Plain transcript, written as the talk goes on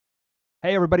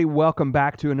Hey, everybody, welcome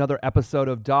back to another episode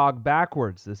of Dog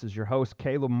Backwards. This is your host,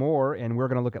 Caleb Moore, and we're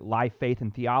going to look at life, faith,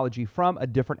 and theology from a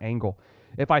different angle.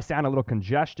 If I sound a little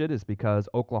congested, it's because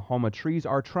Oklahoma trees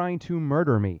are trying to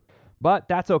murder me. But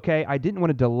that's okay. I didn't want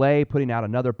to delay putting out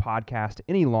another podcast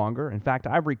any longer. In fact,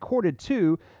 I've recorded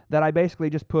two that I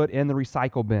basically just put in the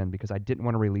recycle bin because I didn't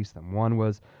want to release them. One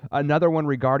was another one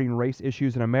regarding race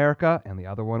issues in America, and the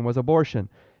other one was abortion.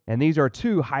 And these are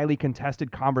two highly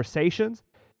contested conversations.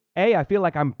 I feel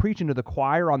like I'm preaching to the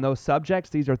choir on those subjects.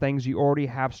 These are things you already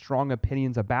have strong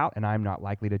opinions about, and I'm not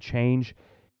likely to change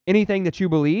anything that you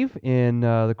believe in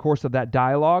the course of that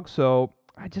dialogue. So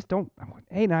I just don't.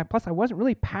 Plus, I wasn't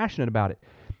really passionate about it.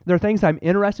 There are things I'm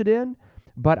interested in,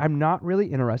 but I'm not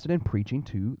really interested in preaching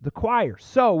to the choir.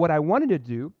 So what I wanted to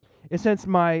do is, since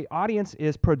my audience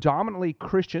is predominantly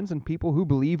Christians and people who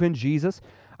believe in Jesus,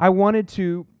 I wanted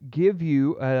to give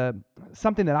you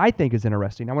something that I think is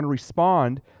interesting. I want to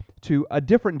respond to a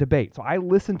different debate. So I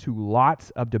listen to lots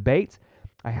of debates.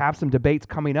 I have some debates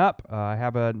coming up. I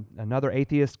have another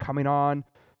atheist coming on.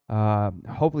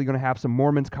 Hopefully going to have some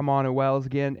Mormons come on as well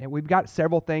again. And we've got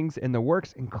several things in the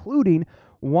works, including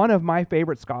one of my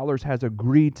favorite scholars has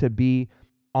agreed to be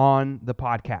on the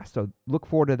podcast. So look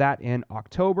forward to that in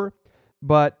October.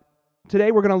 But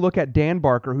today we're going to look at Dan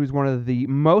Barker, who's one of the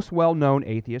most well-known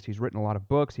atheists. He's written a lot of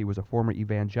books. He was a former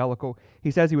evangelical.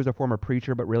 He says he was a former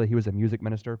preacher, but really he was a music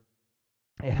minister.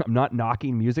 And I'm not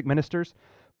knocking music ministers,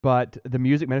 but the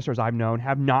music ministers I've known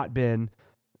have not been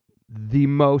the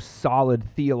most solid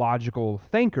theological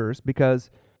thinkers because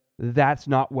that's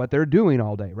not what they're doing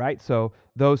all day, right? So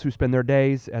those who spend their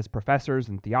days as professors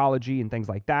in theology and things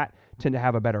like that tend to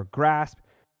have a better grasp.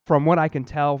 From what I can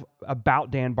tell about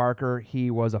Dan Barker,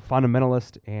 he was a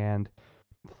fundamentalist and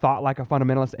thought like a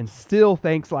fundamentalist and still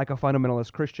thinks like a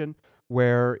fundamentalist Christian,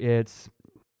 where it's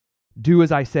do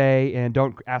as I say and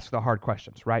don't ask the hard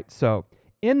questions, right? So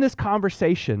in this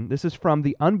conversation, this is from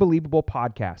the Unbelievable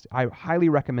podcast. I highly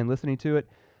recommend listening to it.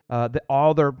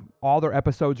 All their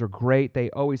episodes are great. They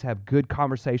always have good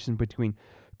conversations between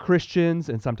Christians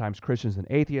and sometimes Christians and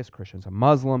atheists, Christians and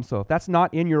Muslims. So if that's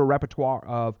not in your repertoire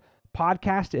of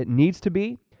podcast, it needs to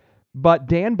be. But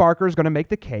Dan Barker is going to make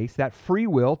the case that free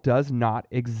will does not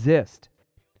exist.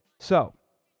 So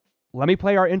let me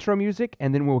play our intro music,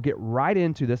 and then we'll get right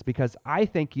into this because I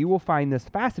think you will find this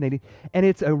fascinating, and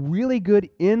it's a really good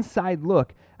inside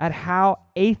look at how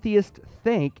atheists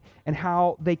think and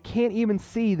how they can't even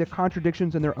see the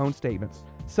contradictions in their own statements.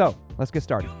 So let's get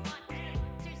started.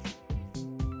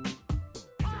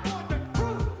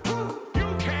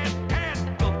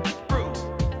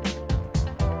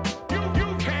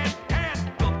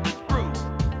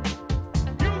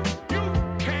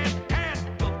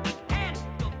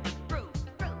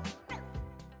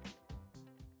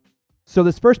 So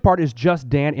this first part is just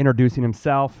Dan introducing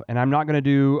himself, and I'm not going to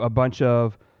do a bunch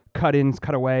of cut-ins,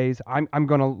 cutaways. I'm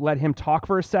going to let him talk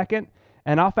for a second,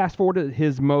 and I'll fast forward to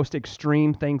his most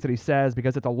extreme things that he says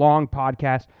because it's a long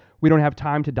podcast. We don't have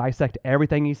time to dissect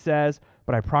everything he says,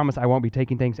 but I promise I won't be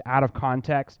taking things out of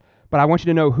context. But I want you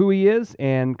to know who he is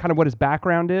and kind of what his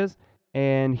background is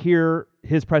and hear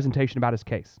his presentation about his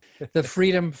case. The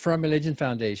Freedom from Religion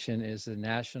Foundation is a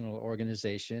national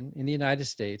organization in the United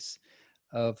States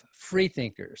of free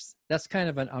thinkers. That's kind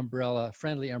of an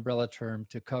friendly umbrella term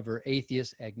to cover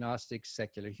atheists, agnostics,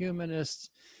 secular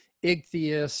humanists,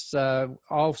 igneists,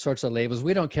 all sorts of labels.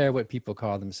 We don't care what people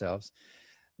call themselves.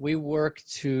 We work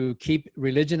to keep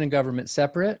religion and government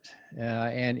separate.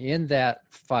 And in that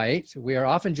fight, we are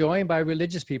often joined by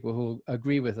religious people who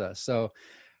agree with us. So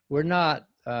we're not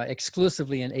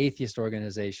exclusively an atheist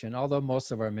organization, although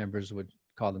most of our members would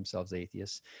call themselves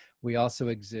atheists. We also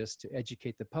exist to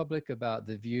educate the public about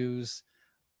the views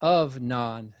of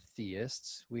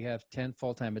non-theists. We have 10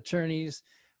 full-time attorneys.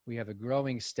 We have a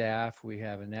growing staff. We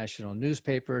have a national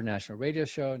newspaper, national radio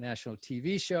show, national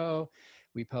TV show.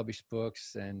 We publish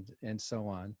books and so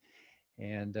on.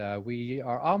 And we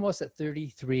are almost at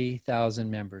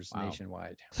 33,000 members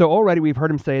nationwide. So already we've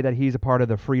heard him say that he's a part of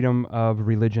the Freedom of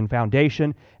Religion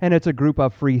Foundation, and it's a group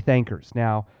of free thinkers.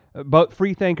 Now, both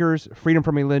free thinkers, freedom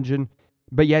from religion,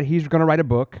 but yet he's going to write a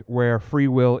book where free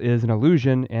will is an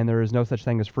illusion and there is no such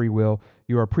thing as free will.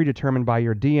 You are predetermined by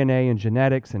your DNA and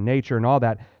genetics and nature and all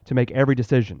that to make every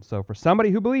decision. So for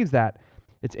somebody who believes that,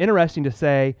 it's interesting to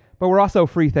say, but we're also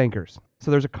free thinkers.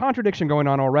 So there's a contradiction going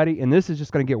on already, and this is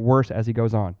just going to get worse as he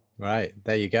goes on. Right,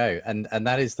 there you go, and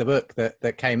that is the book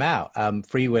that came out,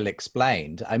 Free Will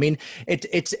Explained. I mean,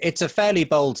 it's a fairly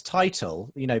bold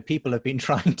title. You know, people have been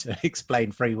trying to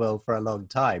explain free will for a long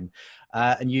time,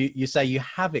 and you say you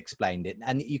have explained it,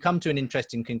 and you come to an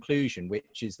interesting conclusion,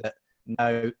 which is that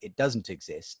no, it doesn't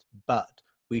exist, but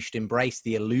we should embrace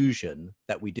the illusion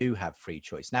that we do have free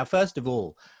choice. Now, first of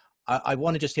all, I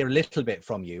want to just hear a little bit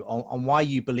from you on why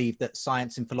you believe that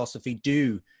science and philosophy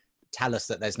do tell us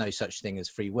that there's no such thing as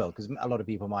free will, because a lot of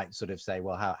people might sort of say,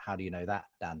 well, how do you know that,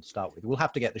 Dan, to start with? We'll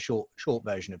have to get the short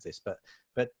version of this,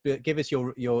 but give us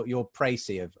your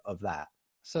précis of that.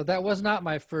 So that was not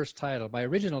my first title. My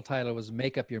original title was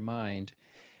Make Up Your Mind,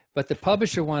 but the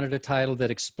publisher wanted a title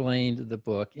that explained the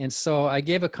book. And so I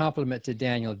gave a compliment to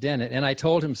Daniel Dennett, and I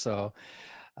told him so.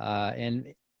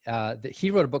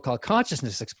 He wrote a book called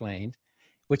Consciousness Explained,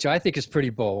 which I think is pretty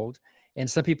bold. And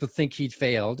some people think he'd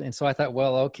failed. And so I thought,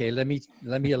 well, okay, let me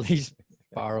at least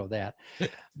borrow that.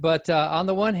 But on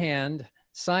the one hand,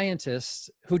 scientists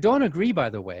who don't agree, by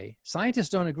the way, scientists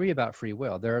don't agree about free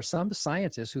will. There are some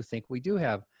scientists who think we do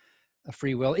have a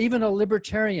free will, even a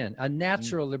libertarian, a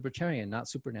natural libertarian, not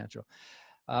supernatural.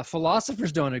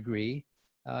 Philosophers don't agree.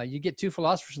 You get two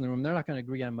philosophers in the room, they're not going to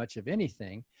agree on much of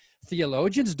anything.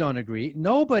 Theologians don't agree.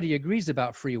 Nobody agrees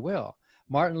about free will.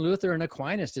 Martin Luther and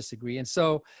Aquinas disagree. And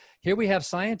so here we have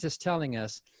scientists telling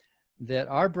us that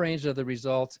our brains are the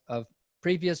result of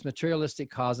previous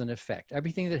materialistic cause and effect.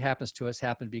 Everything that happens to us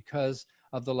happened because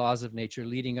of the laws of nature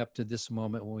leading up to this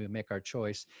moment when we make our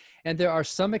choice. And there are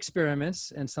some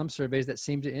experiments and some surveys that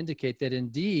seem to indicate that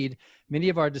indeed many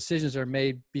of our decisions are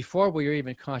made before we are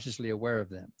even consciously aware of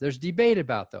them. There's debate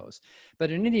about those.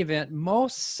 But in any event,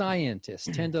 most scientists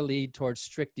tend to lead towards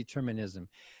strict determinism,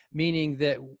 meaning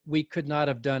that we could not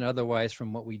have done otherwise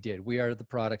from what we did. We are the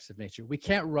products of nature. We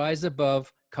can't rise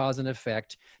above cause and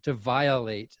effect to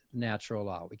violate natural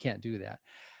law. We can't do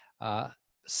that.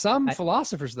 Some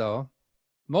philosophers, though,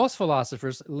 most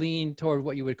philosophers lean toward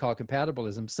what you would call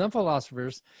compatibilism. Some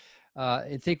philosophers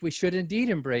think we should indeed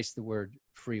embrace the word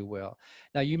free will.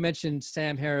 Now, you mentioned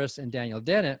Sam Harris and Daniel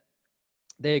Dennett.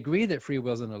 They agree that free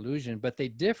will is an illusion, but they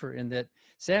differ in that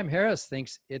Sam Harris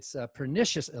thinks it's a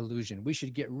pernicious illusion. We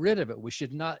should get rid of it. We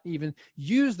should not even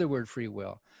use the word free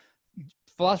will.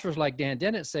 Philosophers like Dan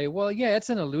Dennett say, well, yeah,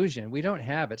 it's an illusion. We don't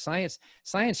have it. Science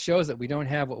shows that we don't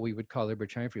have what we would call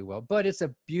libertarian free will, but it's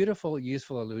a beautiful,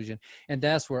 useful illusion. And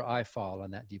that's where I fall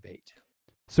on that debate.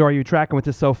 So are you tracking with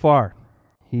this so far?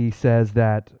 He says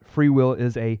that free will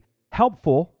is a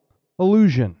helpful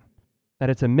illusion, that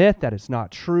it's a myth, that it's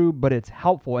not true, but it's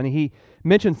helpful. And he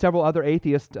mentioned several other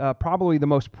atheists. Probably the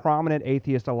most prominent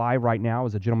atheist alive right now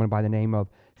is a gentleman by the name of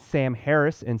Sam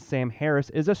Harris. And Sam Harris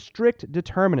is a strict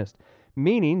determinist,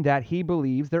 meaning that he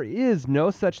believes there is no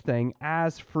such thing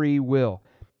as free will.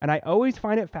 And I always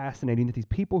find it fascinating that these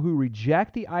people who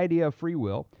reject the idea of free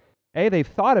will, they've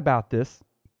thought about this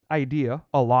idea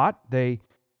a lot. They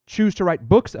choose to write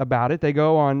books about it. They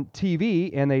go on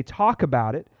TV and they talk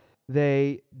about it.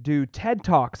 They do TED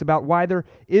Talks about why there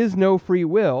is no free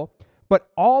will. But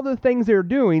all the things they're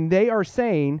doing, they are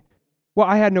saying, well,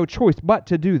 I had no choice but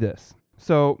to do this.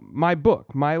 So my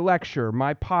book, my lecture,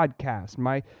 my podcast,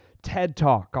 my TED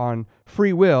Talk on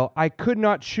free will, I could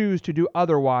not choose to do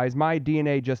otherwise. My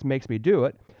DNA just makes me do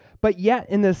it. But yet,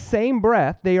 in the same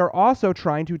breath, they are also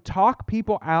trying to talk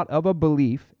people out of a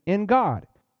belief in God.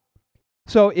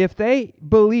 So if they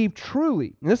believe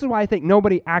truly, and this is why I think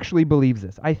nobody actually believes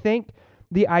this. I think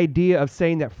the idea of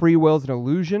saying that free will is an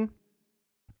illusion,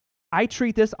 I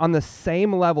treat this on the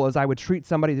same level as I would treat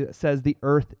somebody that says the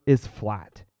earth is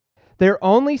flat. They're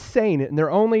only saying it and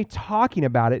they're only talking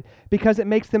about it because it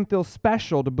makes them feel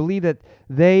special to believe that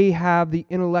they have the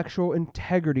intellectual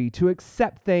integrity to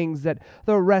accept things that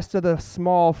the rest of the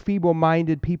small,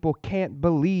 feeble-minded people can't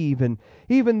believe. And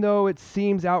even though it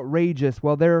seems outrageous,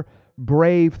 well, they're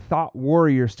brave thought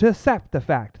warriors to accept the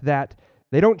fact that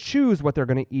they don't choose what they're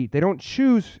going to eat. They don't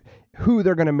choose who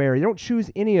they're going to marry. They don't choose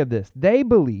any of this. They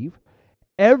believe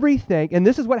everything, and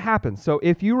this is what happens. So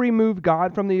if you remove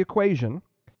God from the equation,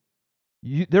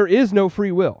 there is no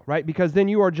free will, right? Because then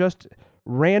you are just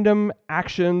random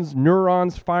actions,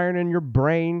 neurons firing in your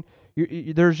brain.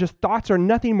 There's just thoughts are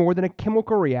nothing more than a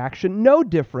chemical reaction, no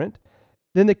different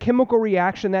than the chemical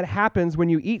reaction that happens when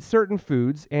you eat certain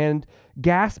foods and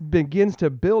gas begins to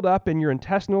build up in your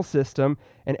intestinal system,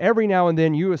 and every now and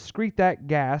then you excrete that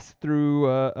gas through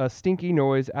a stinky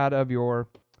noise out of your,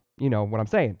 you know what I'm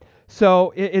saying.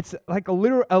 So it's like a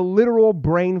literal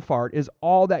brain fart is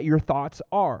all that your thoughts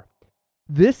are.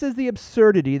 This is the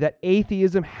absurdity that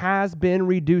atheism has been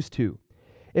reduced to.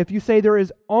 If you say there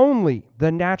is only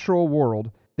the natural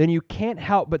world, then you can't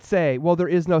help but say, well, there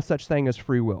is no such thing as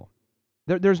free will.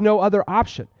 There's no other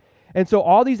option. And so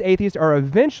all these atheists are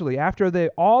eventually, after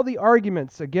all the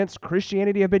arguments against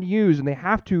Christianity have been used and they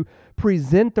have to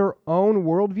present their own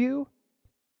worldview,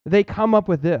 they come up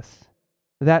with this,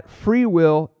 that free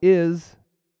will is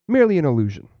merely an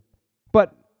illusion.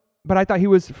 But I thought he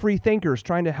was free thinkers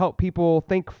trying to help people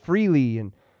think freely.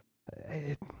 And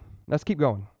let's keep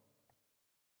going.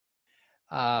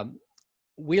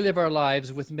 We live our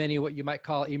lives with many what you might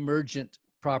call emergent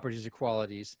properties or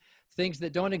qualities, things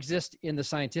that don't exist in the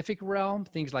scientific realm,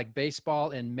 things like baseball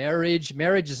and marriage.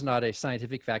 Marriage is not a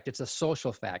scientific fact, it's a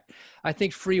social fact. I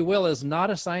think free will is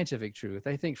not a scientific truth.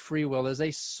 I think free will is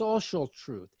a social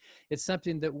truth. It's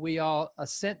something that we all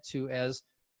assent to as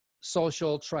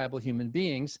social, tribal human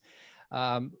beings.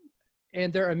 And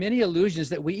there are many illusions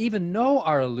that we even know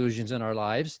are illusions in our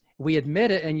lives. We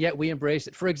admit it, and yet we embrace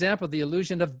it. For example, the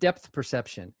illusion of depth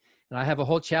perception. And I have a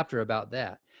whole chapter about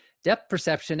that. Depth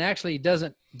perception actually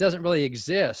doesn't really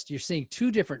exist. You're seeing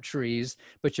two different trees,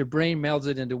 but your brain melds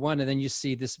it into one, and then you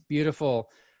see this beautiful,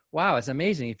 wow, it's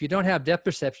amazing. If you don't have depth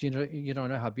perception, you don't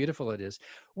know how beautiful it is.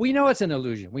 We know it's an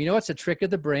illusion. We know it's a trick of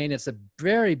the brain. It's a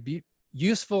very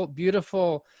useful,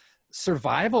 beautiful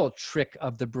survival trick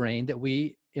of the brain that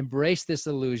we embrace this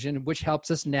illusion, which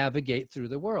helps us navigate through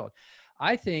the world.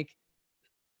 I think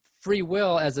free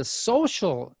will as a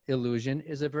social illusion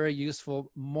is a very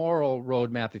useful moral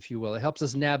roadmap, if you will. It helps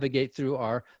us navigate through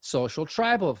our social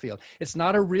tribal field. It's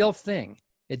not a real thing.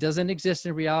 It doesn't exist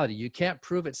in reality. You can't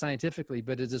prove it scientifically,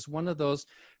 but it is one of those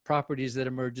properties that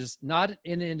emerges not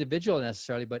in an individual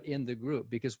necessarily, but in the group,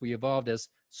 because we evolved as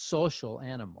social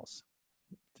animals.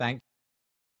 Thank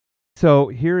So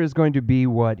here is going to be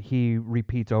what he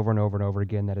repeats over and over and over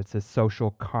again, that it's a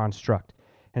social construct.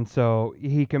 And so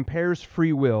he compares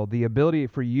free will, the ability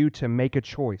for you to make a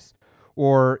choice,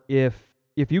 or if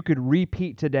you could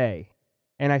repeat today,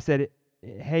 and I said,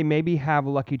 hey, maybe have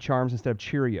Lucky Charms instead of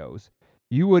Cheerios,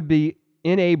 you would be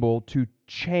enabled to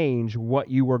change what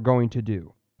you were going to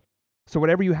do. So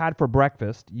whatever you had for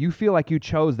breakfast, you feel like you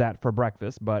chose that for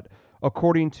breakfast, but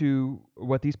according to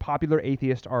what these popular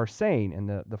atheists are saying and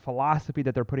the philosophy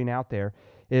that they're putting out there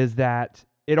is that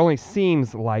it only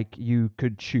seems like you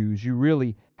could choose. You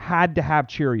really had to have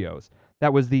Cheerios.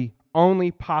 That was the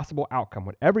only possible outcome.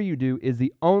 Whatever you do is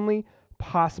the only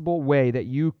possible way that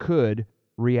you could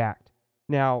react.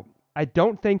 Now, I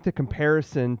don't think the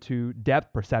comparison to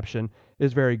depth perception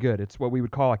is very good. It's what we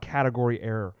would call a category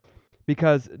error,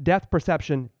 because depth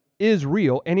perception is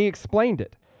real, and he explained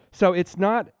it. So it's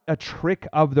not a trick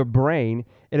of the brain.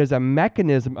 It is a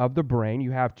mechanism of the brain.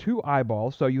 You have two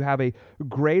eyeballs, so you have a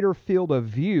greater field of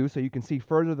view, so you can see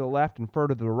further to the left and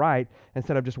further to the right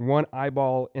instead of just one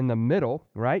eyeball in the middle,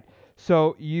 right?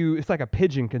 So it's like a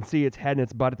pigeon can see its head and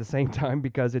its butt at the same time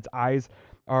because its eyes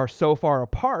are so far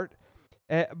apart,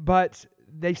 but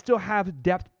they still have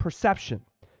depth perception.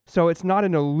 So it's not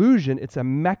an illusion, it's a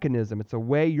mechanism. It's a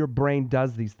way your brain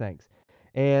does these things.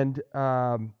 And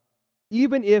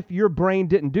even if your brain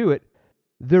didn't do it,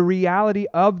 the reality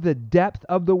of the depth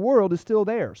of the world is still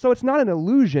there. So it's not an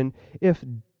illusion if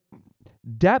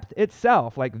depth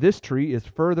itself, like this tree, is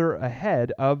further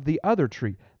ahead of the other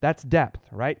tree. That's depth,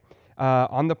 right?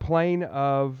 On the plane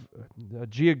of a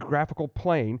geographical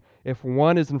plane, if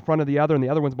one is in front of the other and the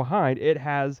other one's behind, it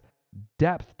has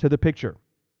depth to the picture.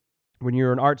 When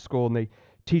you're in art school and they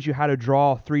teach you how to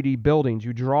draw 3D buildings,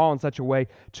 you draw in such a way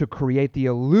to create the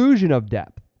illusion of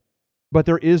depth. But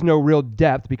there is no real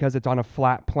depth because it's on a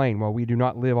flat plane. Well, we do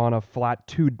not live on a flat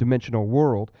two-dimensional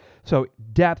world. So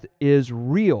depth is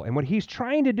real. And what he's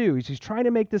trying to do is he's trying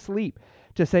to make this leap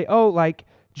to say, oh, like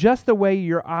just the way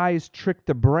your eyes trick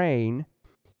the brain,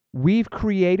 we've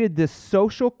created this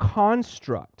social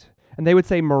construct. And they would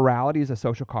say morality is a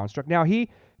social construct. Now, he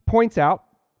points out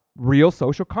real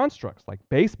social constructs like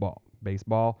baseball.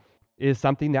 Baseball is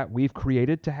something that we've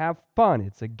created to have fun.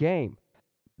 It's a game.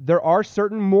 There are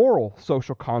certain moral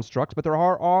social constructs, but there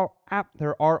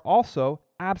are also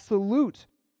absolute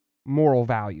moral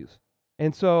values.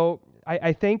 And so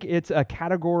I think it's a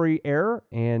category error,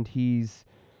 and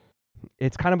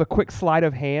it's kind of a quick sleight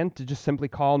of hand to just simply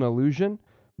call an illusion.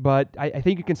 But I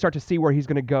think you can start to see where he's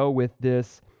going to go with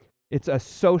this. It's a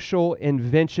social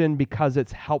invention because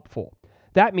it's helpful.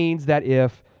 That means that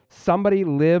if somebody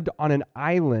lived on an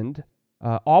island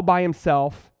all by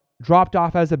himself, dropped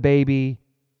off as a baby,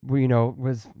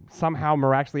 was somehow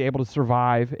miraculously able to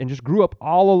survive and just grew up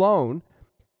all alone,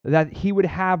 that he would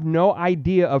have no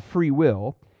idea of free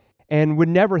will and would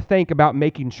never think about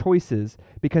making choices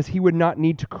because he would not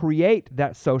need to create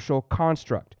that social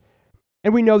construct.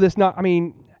 And we know this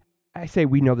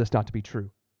we know this not to be true.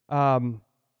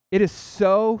 It is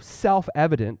so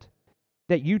self-evident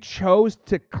that you chose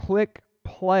to click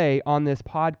play on this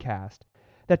podcast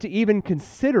that to even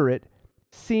consider it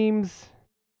seems,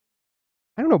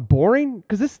 boring,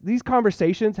 because these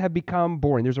conversations have become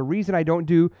boring. There's a reason I don't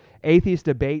do atheist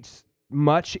debates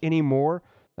much anymore.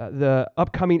 The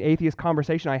upcoming atheist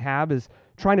conversation I have is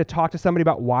trying to talk to somebody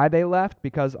about why they left,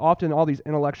 because often all these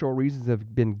intellectual reasons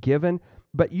have been given,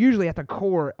 but usually at the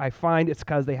core, I find it's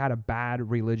because they had a bad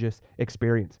religious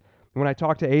experience. When I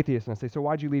talk to atheists and I say, so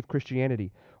why'd you leave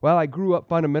Christianity? Well, I grew up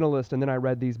fundamentalist and then I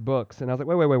read these books. And I was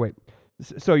like, wait.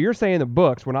 So you're saying the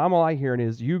books, when I'm all I hearing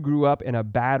is you grew up in a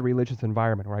bad religious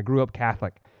environment, or I grew up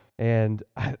Catholic. And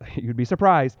you'd be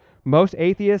surprised. Most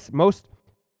atheists, most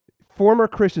former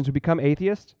Christians who become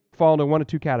atheists fall into one of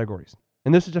two categories.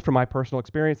 And this is just from my personal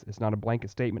experience. It's not a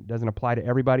blanket statement. It doesn't apply to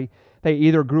everybody. They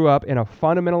either grew up in a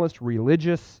fundamentalist,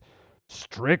 religious,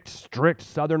 strict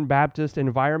Southern Baptist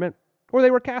environment, or they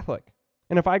were Catholic.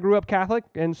 And if I grew up Catholic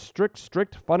and strict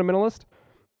fundamentalist,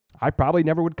 I probably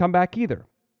never would come back either,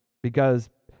 because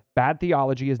bad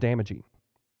theology is damaging.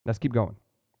 Let's keep going.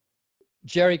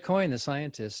 Jerry Coyne, the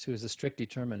scientist who is a strict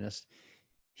determinist,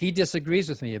 he disagrees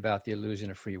with me about the illusion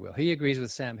of free will. He agrees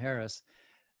with Sam Harris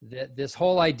that this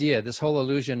whole idea, this whole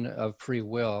illusion of free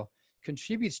will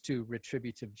contributes to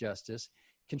retributive justice,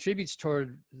 contributes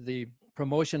toward the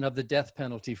promotion of the death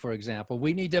penalty, for example.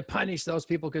 We need to punish those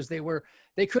people because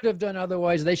they could have done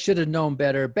otherwise. They should have known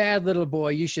better. Bad little boy,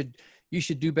 you should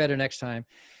do better next time.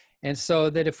 And so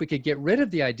that if we could get rid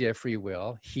of the idea of free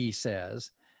will, he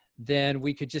says, then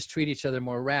we could just treat each other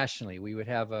more rationally. We would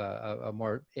have a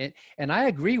more, and I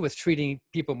agree with treating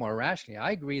people more rationally.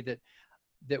 I agree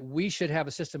that we should have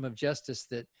a system of justice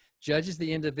that judges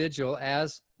the individual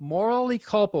as morally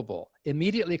culpable,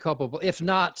 immediately culpable, if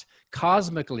not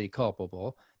cosmically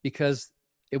culpable, because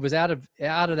it was out of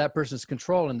that person's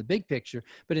control in the big picture,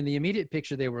 but in the immediate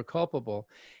picture, they were culpable.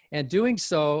 And doing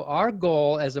so, our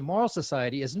goal as a moral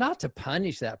society is not to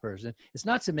punish that person. It's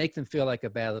not to make them feel like a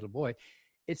bad little boy.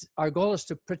 Our goal is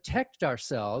to protect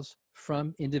ourselves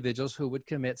from individuals who would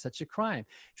commit such a crime.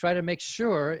 Try to make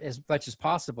sure as much as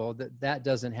possible that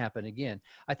doesn't happen again.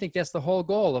 I think that's the whole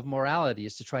goal of morality,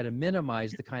 is to try to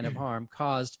minimize the kind of harm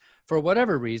caused for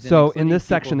whatever reason. So in this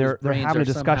section, they're having a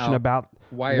discussion about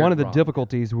one of the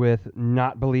difficulties with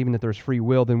not believing that there's free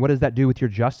will. Then what does that do with your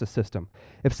justice system?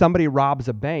 If somebody robs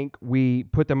a bank, we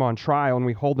put them on trial and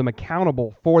we hold them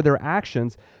accountable for their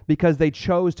actions because they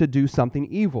chose to do something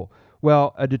evil.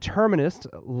 Well, a determinist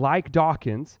like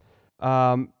Dawkins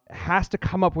has to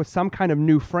come up with some kind of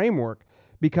new framework,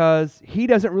 because he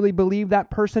doesn't really believe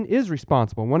that person is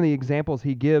responsible. One of the examples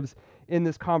he gives in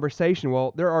this conversation,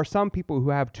 well, there are some people who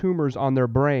have tumors on their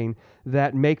brain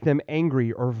that make them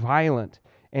angry or violent.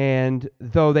 And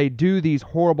though they do these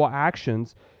horrible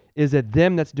actions, is it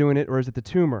them that's doing it, or is it the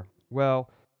tumor? Well,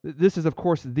 this is, of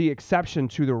course, the exception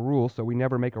to the rule, so we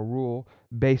never make a rule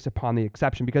based upon the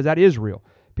exception, because that is real.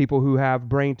 People who have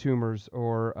brain tumors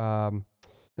or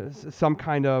some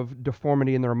kind of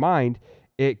deformity in their mind,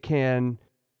 it can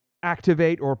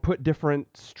activate or put different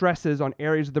stresses on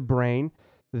areas of the brain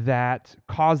that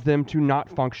cause them to not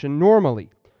function normally.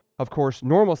 Of course,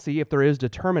 normalcy, if there is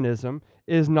determinism,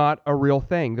 is not a real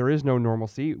thing. There is no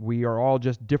normalcy. We are all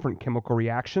just different chemical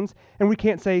reactions, and we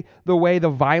can't say the way the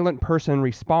violent person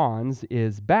responds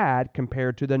is bad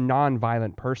compared to the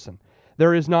non-violent person.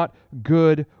 There is not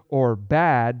good or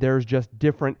bad. There's just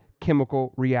different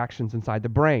chemical reactions inside the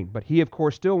brain. But he, of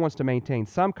course, still wants to maintain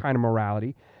some kind of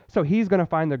morality. So he's going to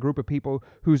find the group of people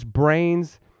whose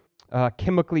brains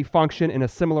chemically function in a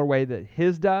similar way that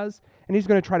his does, and he's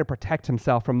going to try to protect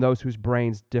himself from those whose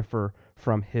brains differ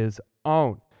from his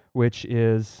own, which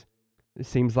is, it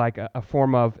seems like a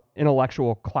form of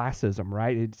intellectual classism,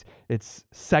 right? It's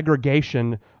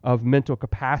segregation of mental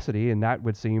capacity, and that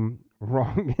would seem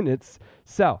wrong in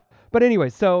itself. But anyway,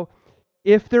 so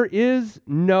if there is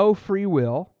no free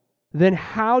will, then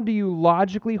how do you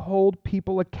logically hold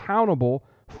people accountable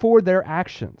for their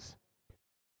actions?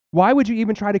 Why would you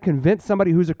even try to convince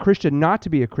somebody who's a Christian not to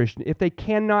be a Christian if they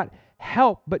cannot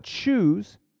help but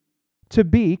choose to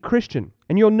be Christian?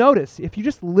 And you'll notice, if you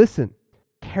just listen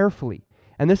carefully,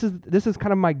 and this is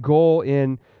kind of my goal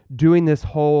in doing this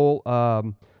whole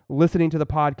listening to the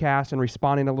podcast and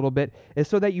responding a little bit, is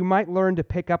so that you might learn to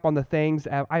pick up on the things.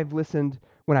 I've listened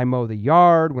when I mow the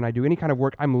yard, when I do any kind of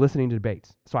work, I'm listening to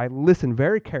debates. So I listen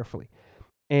very carefully.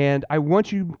 And I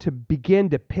want you to begin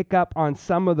to pick up on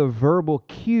some of the verbal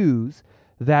cues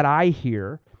that I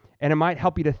hear, and it might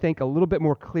help you to think a little bit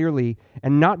more clearly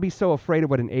and not be so afraid of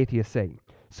what an atheist is saying.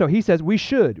 So he says, we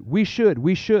should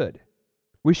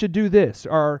do this.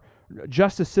 Our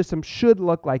justice system should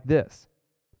look like this.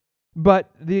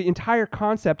 But the entire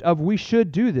concept of we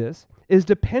should do this is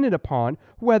dependent upon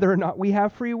whether or not we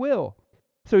have free will.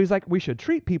 So he's like, we should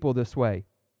treat people this way,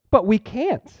 but we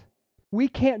can't. We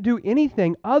can't do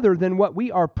anything other than what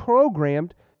we are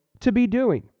programmed to be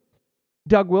doing.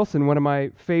 Doug Wilson, one of my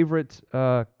favorite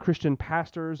Christian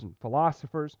pastors and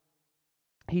philosophers,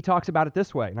 he talks about it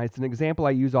this way, and it's an example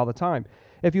I use all the time.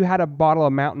 If you had a bottle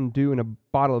of Mountain Dew and a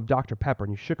bottle of Dr. Pepper,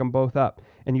 and you shook them both up,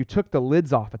 and you took the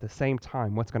lids off at the same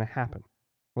time, what's going to happen?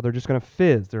 Well, they're just going to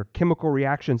fizz. They're chemical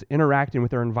reactions interacting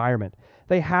with their environment.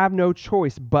 They have no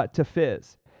choice but to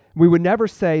fizz. We would never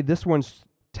say this one's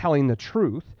telling the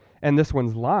truth and this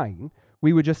one's lying.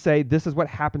 We would just say this is what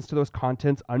happens to those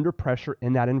contents under pressure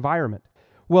in that environment.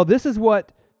 Well, this is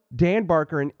what Dan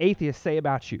Barker and atheists say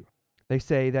about you. They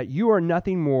say that you are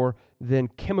nothing more than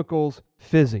chemicals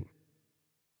fizzing.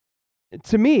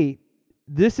 To me,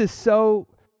 this is so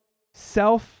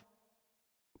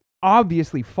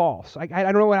obviously false. I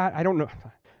don't know I don't know.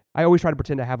 I always try to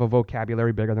pretend to have a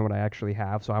vocabulary bigger than what I actually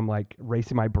have, so I'm like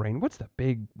racing my brain. What's the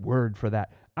big word for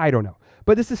that? I don't know.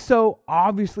 But this is so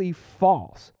obviously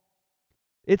false.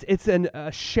 It's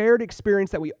a shared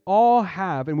experience that we all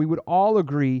have, and we would all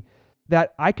agree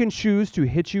that I can choose to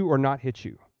hit you or not hit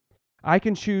you. I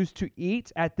can choose to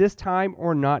eat at this time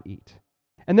or not eat.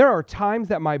 And there are times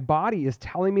that my body is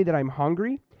telling me that I'm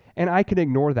hungry, and I can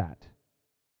ignore that.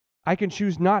 I can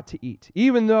choose not to eat.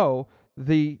 Even though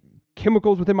the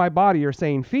chemicals within my body are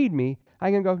saying, feed me,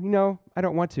 I can go, I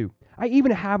don't want to. I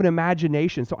even have an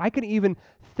imagination, so I can even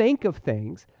think of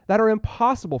things that are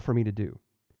impossible for me to do.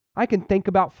 I can think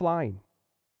about flying.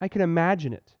 I can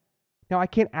imagine it. Now, I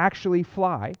can't actually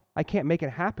fly. I can't make it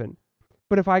happen.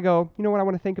 But if I go, you know what, I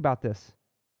want to think about this,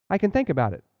 I can think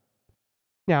about it.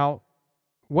 Now,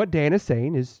 what Dan is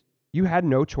saying is you had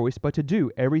no choice but to do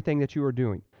everything that you are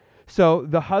doing. So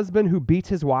the husband who beats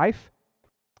his wife,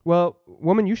 well,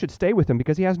 woman, you should stay with him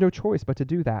because he has no choice but to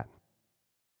do that.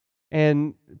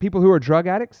 And people who are drug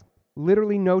addicts,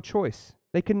 literally no choice.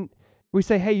 We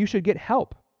say, hey, you should get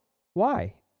help.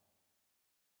 Why?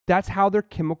 That's how their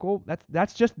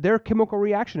that's just their chemical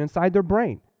reaction inside their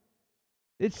brain.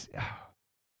 It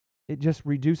just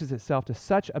reduces itself to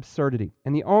such absurdity.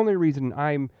 And the only reason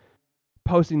I'm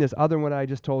posting this other than what I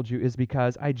just told you is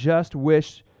because I just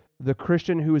wish the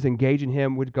Christian who is engaging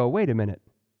him would go, wait a minute,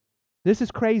 this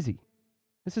is crazy.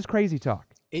 This is crazy talk.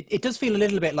 It does feel a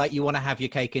little bit like you want to have your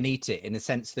cake and eat it, in the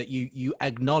sense that you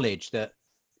acknowledge that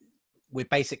we're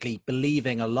basically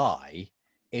believing a lie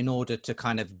in order to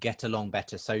kind of get along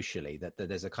better socially, that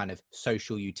there's a kind of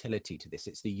social utility to this.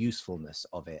 It's the usefulness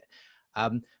of it.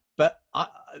 But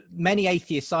many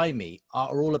atheists I meet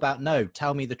are all about, no,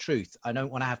 tell me the truth. I don't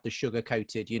want to have the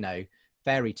sugar-coated,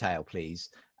 fairy tale, please.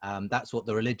 That's what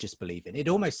the religious believe in. It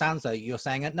almost sounds like you're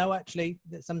saying, no, actually,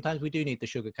 sometimes we do need the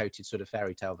sugar-coated sort of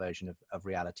fairy tale version of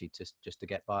reality just to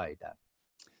get by, Dan.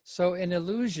 So an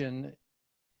illusion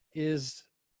is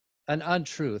an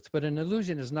untruth, but an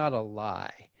illusion is not a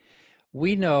lie.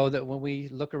 We know that when we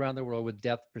look around the world with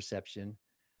depth perception,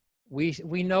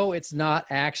 we know it's not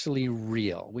actually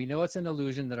real. We know it's an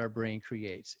illusion that our brain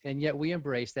creates, and yet we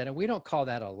embrace that, and we don't call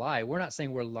that a lie. We're not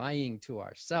saying we're lying to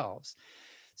ourselves.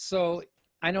 So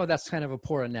I know that's kind of a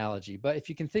poor analogy, but if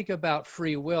you can think about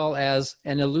free will as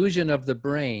an illusion of the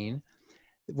brain,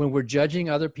 when we're judging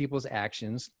other people's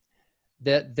actions,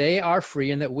 that they are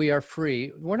free and that we are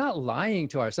free, we're not lying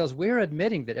to ourselves. We're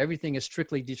admitting that everything is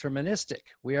strictly deterministic.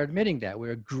 We are admitting that.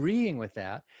 We're agreeing with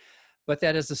that. But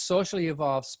that as a socially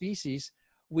evolved species,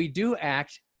 we do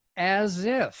act as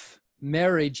if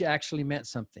marriage actually meant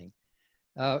something.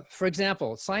 For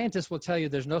example, scientists will tell you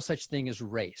there's no such thing as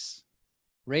race.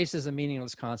 Race is a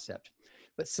meaningless concept.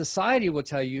 But society will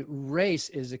tell you race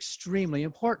is extremely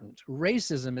important.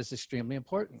 Racism is extremely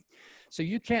important. So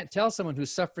you can't tell someone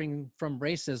who's suffering from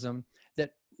racism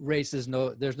that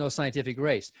there's no scientific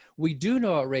race. We do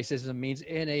know what racism means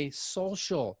in a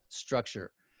social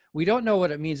structure. We don't know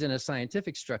what it means in a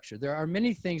scientific structure. There are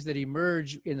many things that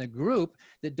emerge in the group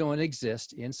that don't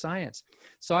exist in science.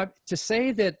 So to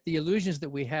say that the illusions that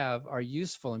we have are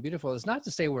useful and beautiful is not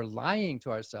to say we're lying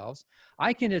to ourselves.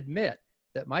 I can admit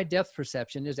that my depth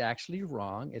perception is actually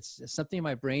wrong. It's something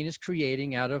my brain is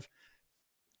creating out of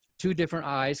two different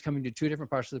eyes coming to two different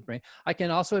parts of the brain. I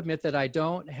can also admit that I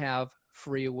don't have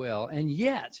free will. And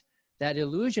yet, that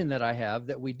illusion that I have,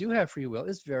 that we do have free will,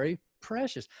 is very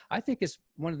precious. I think it's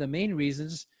one of the main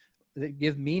reasons that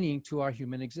give meaning to our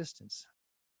human existence.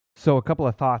 So a couple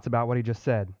of thoughts about what he just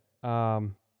said.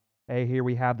 Here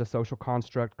we have the social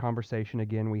construct conversation.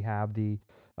 Again, we have the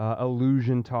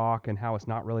illusion talk and how it's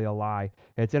not really a lie.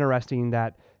 It's interesting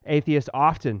that atheists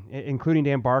often, including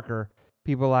Dan Barker,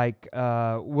 people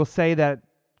will say that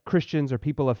Christians or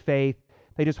people of faith,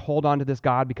 they just hold on to this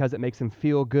God because it makes them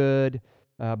feel good.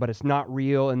 but it's not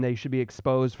real, and they should be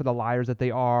exposed for the liars that they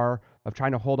are, of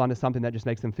trying to hold on to something that just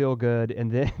makes them feel good.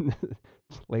 And then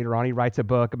later on, he writes a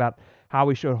book about how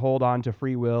we should hold on to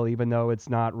free will, even though it's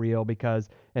not real, because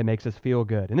it makes us feel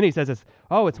good. And then he says this,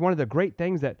 oh, it's one of the great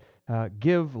things that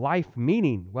give life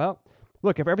meaning. Well,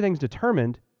 look, if everything's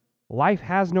determined, life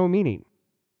has no meaning.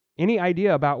 Any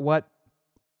idea about what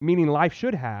meaning life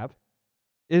should have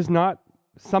is not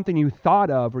something you thought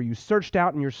of or you searched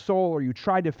out in your soul or you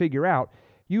tried to figure out.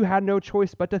 You had no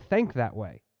choice but to think that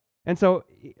way. And so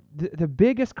the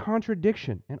biggest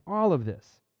contradiction in all of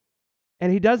this,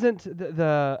 and he doesn't,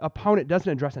 the opponent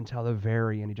doesn't address until the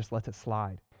very end, he just lets it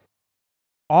slide.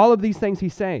 All of these things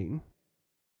he's saying,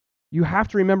 you have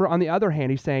to remember, on the other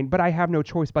hand, he's saying, but I have no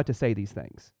choice but to say these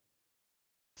things.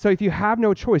 So if you have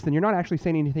no choice, then you're not actually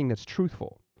saying anything that's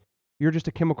truthful. You're just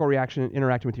a chemical reaction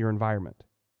interacting with your environment.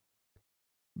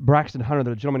 Braxton Hunter,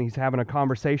 the gentleman he's having a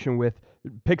conversation with,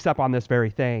 picks up on this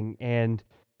very thing, and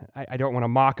I don't want to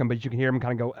mock him, but you can hear him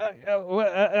kind of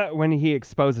go when he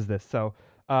exposes this. So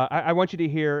I want you to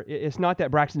hear, it's not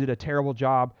that Braxton did a terrible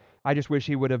job. I just wish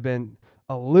he would have been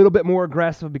a little bit more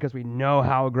aggressive, because we know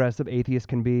how aggressive atheists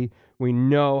can be. We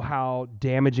know how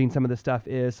damaging some of this stuff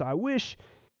is. So I wish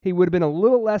he would have been a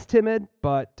little less timid,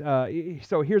 but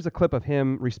so here's a clip of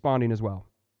him responding as well.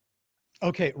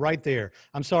 Okay, right there.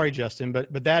 I'm sorry, Justin,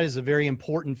 but that is a very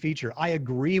important feature. I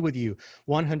agree with you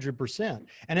 100%.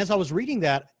 And as I was reading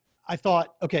that, I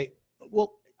thought, okay,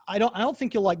 well, I don't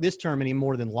think you'll like this term any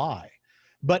more than lie.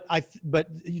 But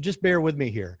you just bear with me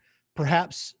here.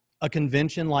 Perhaps a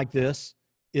convention like this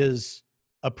is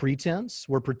a pretense.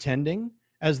 We're pretending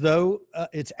as though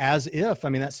it's as if. I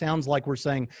mean, that sounds like we're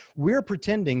saying we're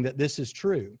pretending that this is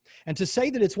true. And to say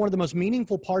that it's one of the most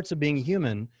meaningful parts of being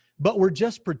human, but we're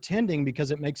just pretending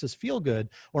because it makes us feel good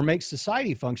or makes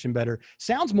society function better,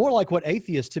 sounds more like what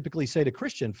atheists typically say to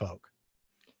Christian folk.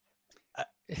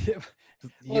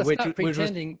 Well, it's not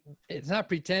pretending. It's not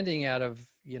pretending out of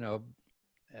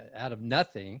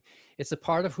nothing. It's a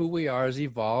part of who we are as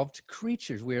evolved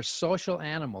creatures. We are social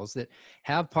animals that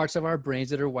have parts of our brains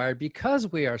that are wired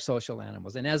because we are social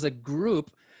animals. And as a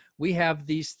group, we have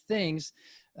these things.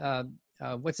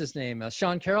 What's his name?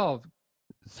 Sean Carroll.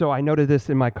 So I noted this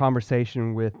in my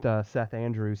conversation with Seth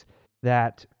Andrews,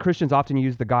 that Christians often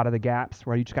use the God of the gaps,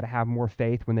 where you just got to have more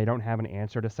faith when they don't have an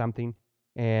answer to something.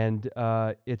 And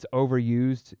it's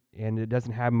overused, and it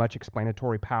doesn't have much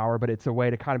explanatory power, but it's a way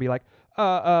to kind of be like,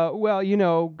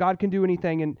 well, God can do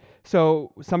anything. And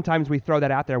so sometimes we throw that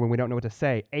out there when we don't know what to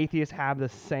say. Atheists have the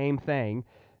same thing.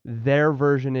 Their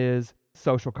version is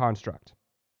social construct.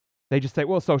 They just say,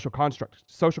 well, social construct.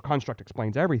 Social construct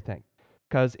explains everything.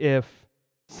 Because if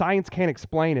science can't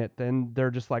explain it, then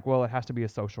they're just like, well, it has to be a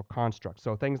social construct.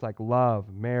 So things like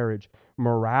love, marriage,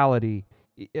 morality,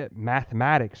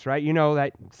 mathematics, right? You know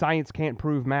that science can't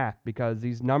prove math because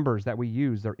these numbers that we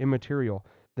use, they're immaterial.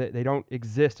 They don't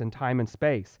exist in time and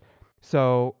space.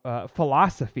 So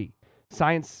philosophy,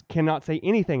 science cannot say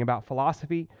anything about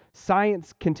philosophy.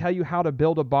 Science can tell you how to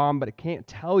build a bomb, but it can't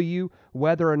tell you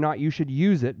whether or not you should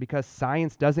use it, because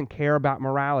science doesn't care about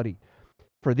morality.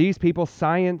 For these people,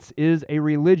 science is a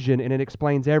religion, and it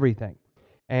explains everything.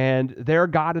 And their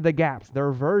God of the gaps,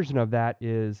 their version of that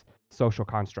is social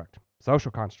construct.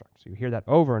 Social construct. So you hear that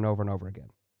over and over and over again.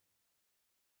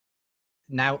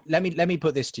 Now, let me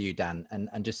put this to you, Dan,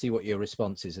 and just see what your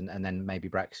response is, and then maybe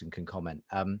Braxton can comment.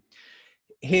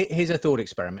 Here's a thought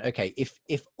experiment. Okay,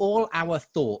 if all our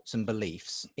thoughts and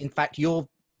beliefs, in fact, the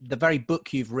very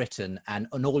book you've written and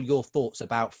all your thoughts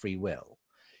about free will,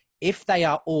 if they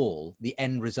are all the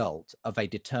end result of a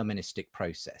deterministic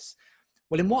process,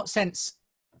 well, in what sense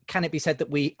can it be said that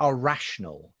we are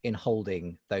rational in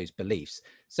holding those beliefs?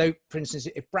 So, for instance,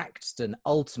 if Braxton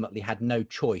ultimately had no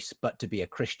choice but to be a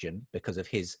Christian because of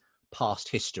his past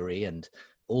history and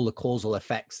all the causal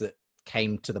effects that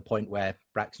came to the point where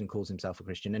Braxton calls himself a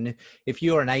Christian, and if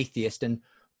you're an atheist and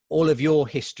all of your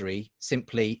history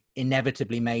simply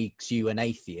inevitably makes you an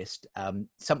atheist,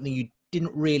 something you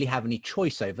didn't really have any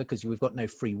choice over because we've got no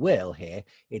free will here,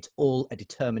 it's all a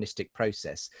deterministic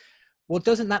process. Well,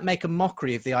 doesn't that make a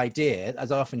mockery of the idea,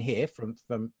 as I often hear from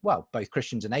both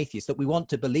Christians and atheists, that we want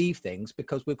to believe things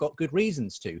because we've got good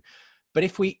reasons to? But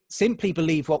if we simply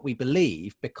believe what we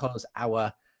believe because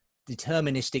our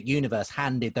deterministic universe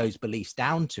handed those beliefs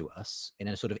down to us in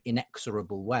a sort of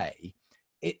inexorable way,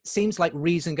 it seems like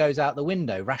reason goes out the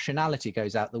window, rationality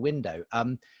goes out the window.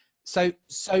 So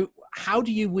how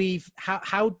do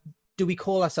we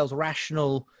call ourselves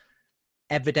rational,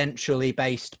 evidentially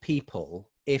based people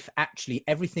if actually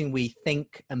everything we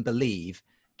think and believe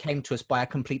came to us by a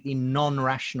completely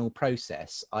non-rational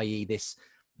process, i.e.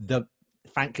 the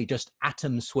frankly just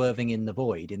atoms swerving in the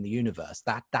void in the universe.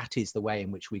 That is the way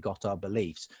in which we got our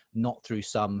beliefs, not through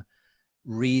some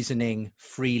reasoning,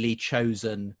 freely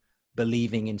chosen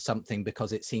believing in something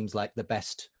because it seems like the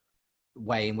best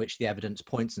way in which the evidence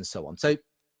points and so on. So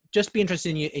just be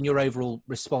interested in your overall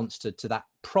response to that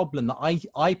problem that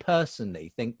I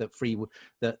personally think that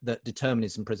that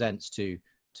determinism presents to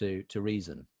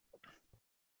reason.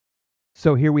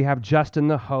 So here we have Justin,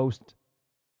 the host.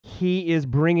 He is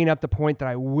bringing up the point that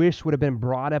I wish would have been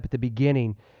brought up at the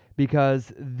beginning,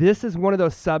 because this is one of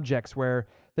those subjects where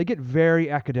they get very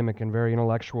academic and very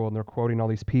intellectual, and they're quoting all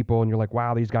these people, and you're like,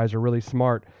 wow, these guys are really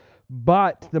smart.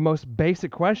 But the most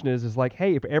basic question is like,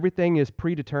 hey, if everything is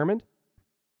predetermined,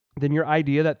 then your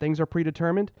idea that things are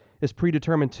predetermined is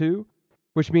predetermined too,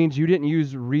 which means you didn't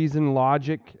use reason,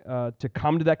 logic to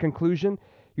come to that conclusion.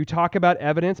 You talk about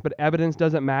evidence, but evidence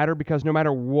doesn't matter, because no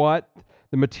matter what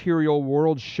the material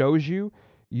world shows you,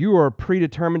 you are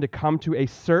predetermined to come to a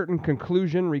certain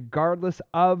conclusion regardless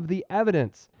of the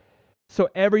evidence. So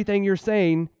everything you're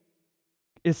saying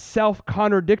is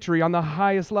self-contradictory on the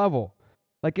highest level.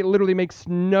 Like, it literally makes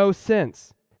no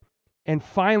sense. And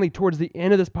finally, towards the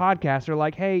end of this podcast, they're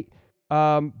like, hey,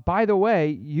 by the way,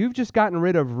 you've just gotten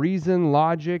rid of reason,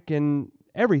 logic, and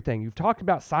everything. You've talked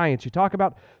about science. You talk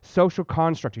about social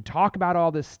construct. You talk about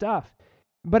all this stuff,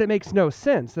 but it makes no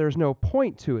sense. There's no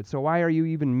point to it. So why are you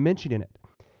even mentioning it?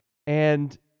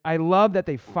 And I love that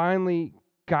they finally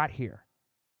got here.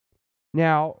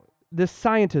 Now, this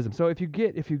scientism. So if you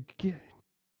get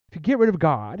rid of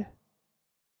God,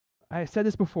 I said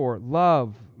this before,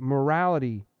 love,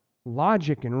 morality,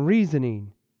 logic, and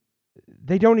reasoning,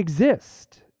 they don't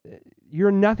exist.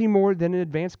 You're nothing more than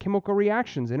advanced chemical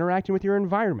reactions interacting with your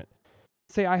environment.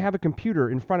 Say I have a computer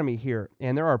in front of me here,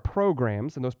 and there are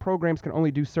programs, and those programs can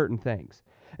only do certain things.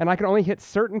 And I can only hit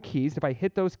certain keys. If I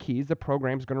hit those keys, the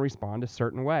program's going to respond a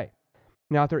certain way.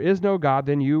 Now, if there is no God,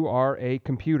 then you are a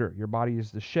computer. Your body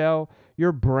is the shell.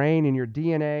 Your brain and your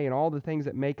DNA and all the things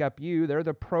that make up you, they're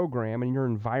the program, and your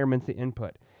environment's the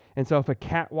input. And so if a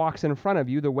cat walks in front of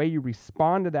you, the way you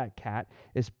respond to that cat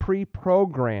is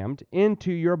pre-programmed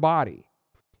into your body.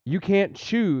 You can't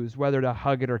choose whether to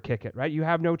hug it or kick it, right? You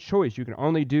have no choice. You can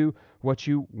only do what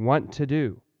you want to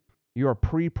do. You are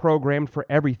pre-programmed for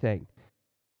everything.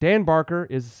 Dan Barker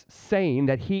is saying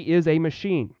that he is a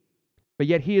machine, but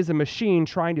yet he is a machine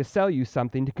trying to sell you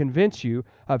something to convince you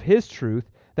of his truth,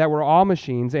 that we're all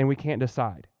machines and we can't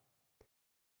decide.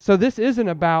 So this isn't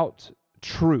about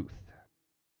truth.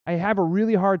 I have a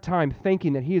really hard time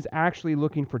thinking that he is actually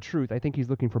looking for truth. I think he's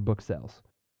looking for book sales.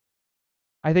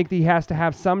 I think that he has to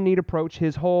have some neat approach.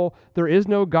 His whole there is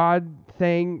no God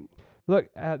thing. Look,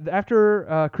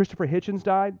 after Christopher Hitchens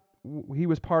died, he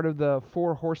was part of the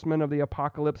 4 horsemen of the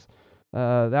apocalypse.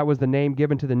 That was the name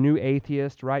given to the new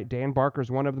atheist, right? Dan Barker's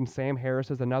one of them. Sam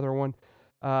Harris is another one.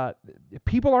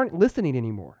 People aren't listening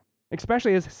anymore,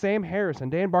 especially as Sam Harris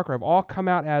and Dan Barker have all come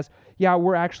out as, yeah,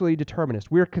 we're actually determinists.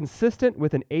 We're consistent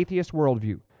with an atheist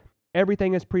worldview.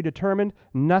 Everything is predetermined.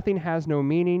 Nothing has no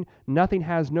meaning. Nothing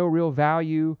has no real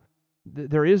value.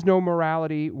 There is no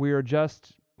morality. We are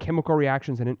just chemical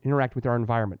reactions and interact with our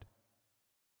environment.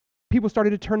 People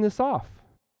started to turn this off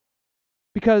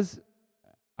because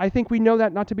I think we know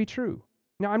that not to be true.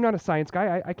 Now, I'm not a science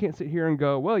guy. I can't sit here and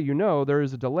go, well, there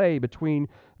is a delay between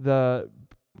the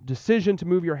decision to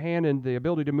move your hand and the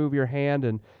ability to move your hand,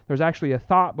 and there's actually a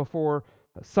thought before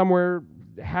somewhere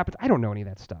happens. I don't know any of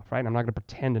that stuff, right? I'm not going to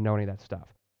pretend to know any of that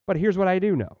stuff. But here's what I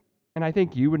do know, and I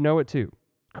think you would know it too.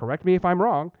 Correct me if I'm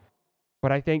wrong,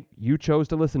 but I think you chose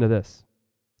to listen to this.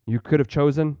 You could have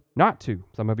chosen not to.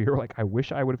 Some of you are like, I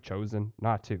wish I would have chosen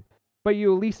not to. But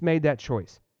you at least made that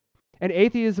choice. And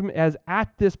atheism is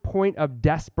at this point of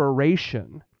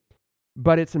desperation,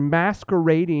 but it's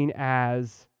masquerading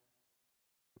as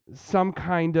some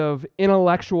kind of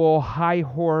intellectual high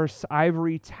horse,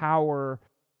 ivory tower,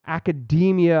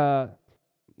 academia,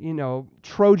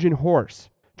 Trojan horse,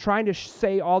 trying to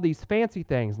say all these fancy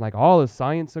things like all of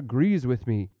science agrees with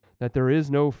me that there is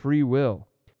no free will.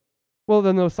 Well,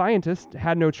 then those scientists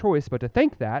had no choice but to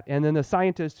think that, and then the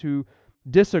scientists who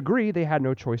disagree, they had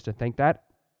no choice to think that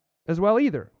as well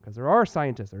either, because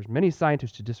there's many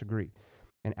scientists who disagree.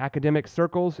 In academic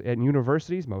circles and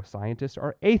universities, most scientists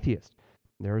are atheists.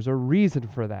 There's a reason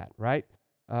for that, right?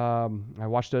 I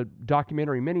watched a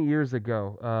documentary many years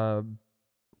ago,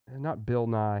 not Bill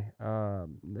Nye,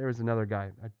 there was another guy,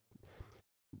 I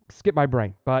skipped my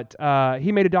brain, but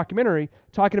he made a documentary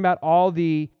talking about all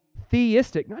the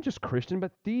theistic, not just Christian,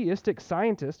 but theistic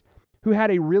scientists who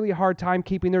had a really hard time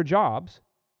keeping their jobs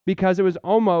because it was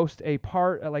almost a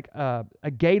part, like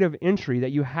a gate of entry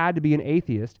that you had to be an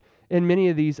atheist in many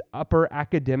of these upper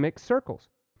academic circles.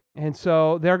 And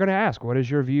so they're going to ask, what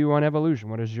is your view on evolution?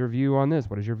 What is your view on this?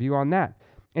 What is your view on that?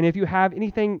 And if you have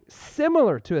anything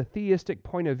similar to a theistic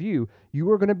point of view, you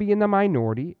are going to be in the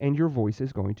minority and your voice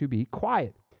is going to be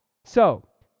quiet. So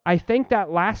I think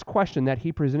that last question that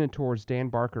he presented towards Dan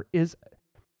Barker is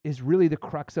really the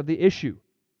crux of the issue.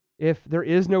 If there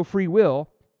is no free will,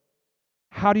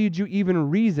 how did you even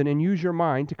reason and use your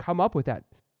mind to come up with that?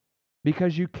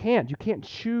 Because you can't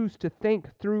choose to think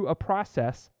through a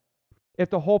process if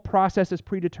the whole process is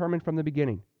predetermined from the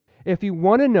beginning. If you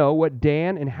want to know what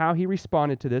Dan and how he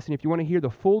responded to this, and if you want to hear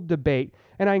the full debate,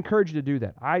 and I encourage you to do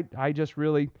that. I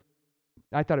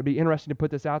thought it'd be interesting to put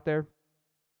this out there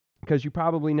because you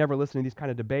probably never listen to these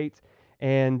kind of debates,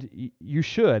 and you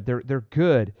should. They're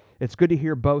good. It's good to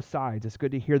hear both sides. It's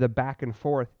good to hear the back and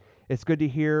forth. It's good to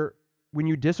hear when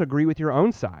you disagree with your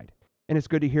own side, and it's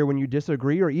good to hear when you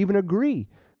disagree or even agree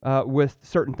with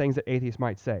certain things that atheists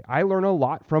might say. I learn a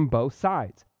lot from both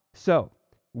sides. So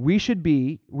we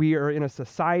are in a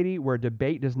society where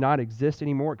debate does not exist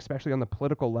anymore, especially on the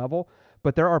political level,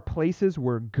 but there are places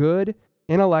where good,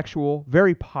 intellectual,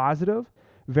 very positive,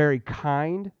 very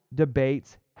kind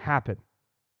debates happen.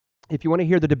 If you want to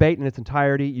hear the debate in its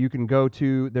entirety, you can go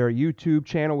to their YouTube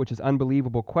channel, which is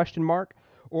Unbelievable ?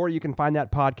 Or you can find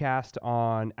that podcast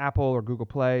on Apple or Google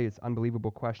Play. It's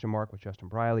Unbelievable ? with Justin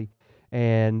Briley.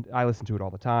 And I listen to it all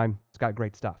the time. It's got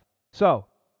great stuff. So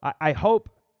I hope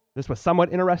this was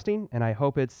somewhat interesting, and I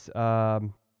hope it's not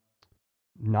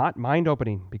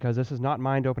mind-opening, because this is not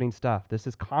mind-opening stuff. This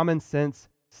is common sense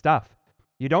stuff.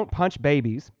 You don't punch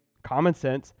babies, common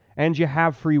sense, and you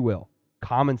have free will,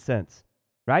 common sense,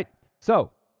 right?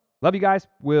 So, love you guys.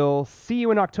 We'll see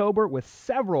you in October with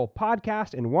several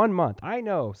podcasts in 1 month. I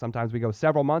know sometimes we go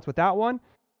several months without one,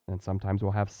 and sometimes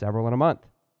we'll have several in a month.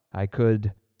 I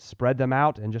could spread them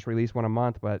out and just release one a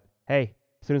month, but hey,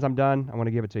 as soon as I'm done, I want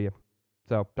to give it to you.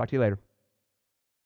 So, talk to you later.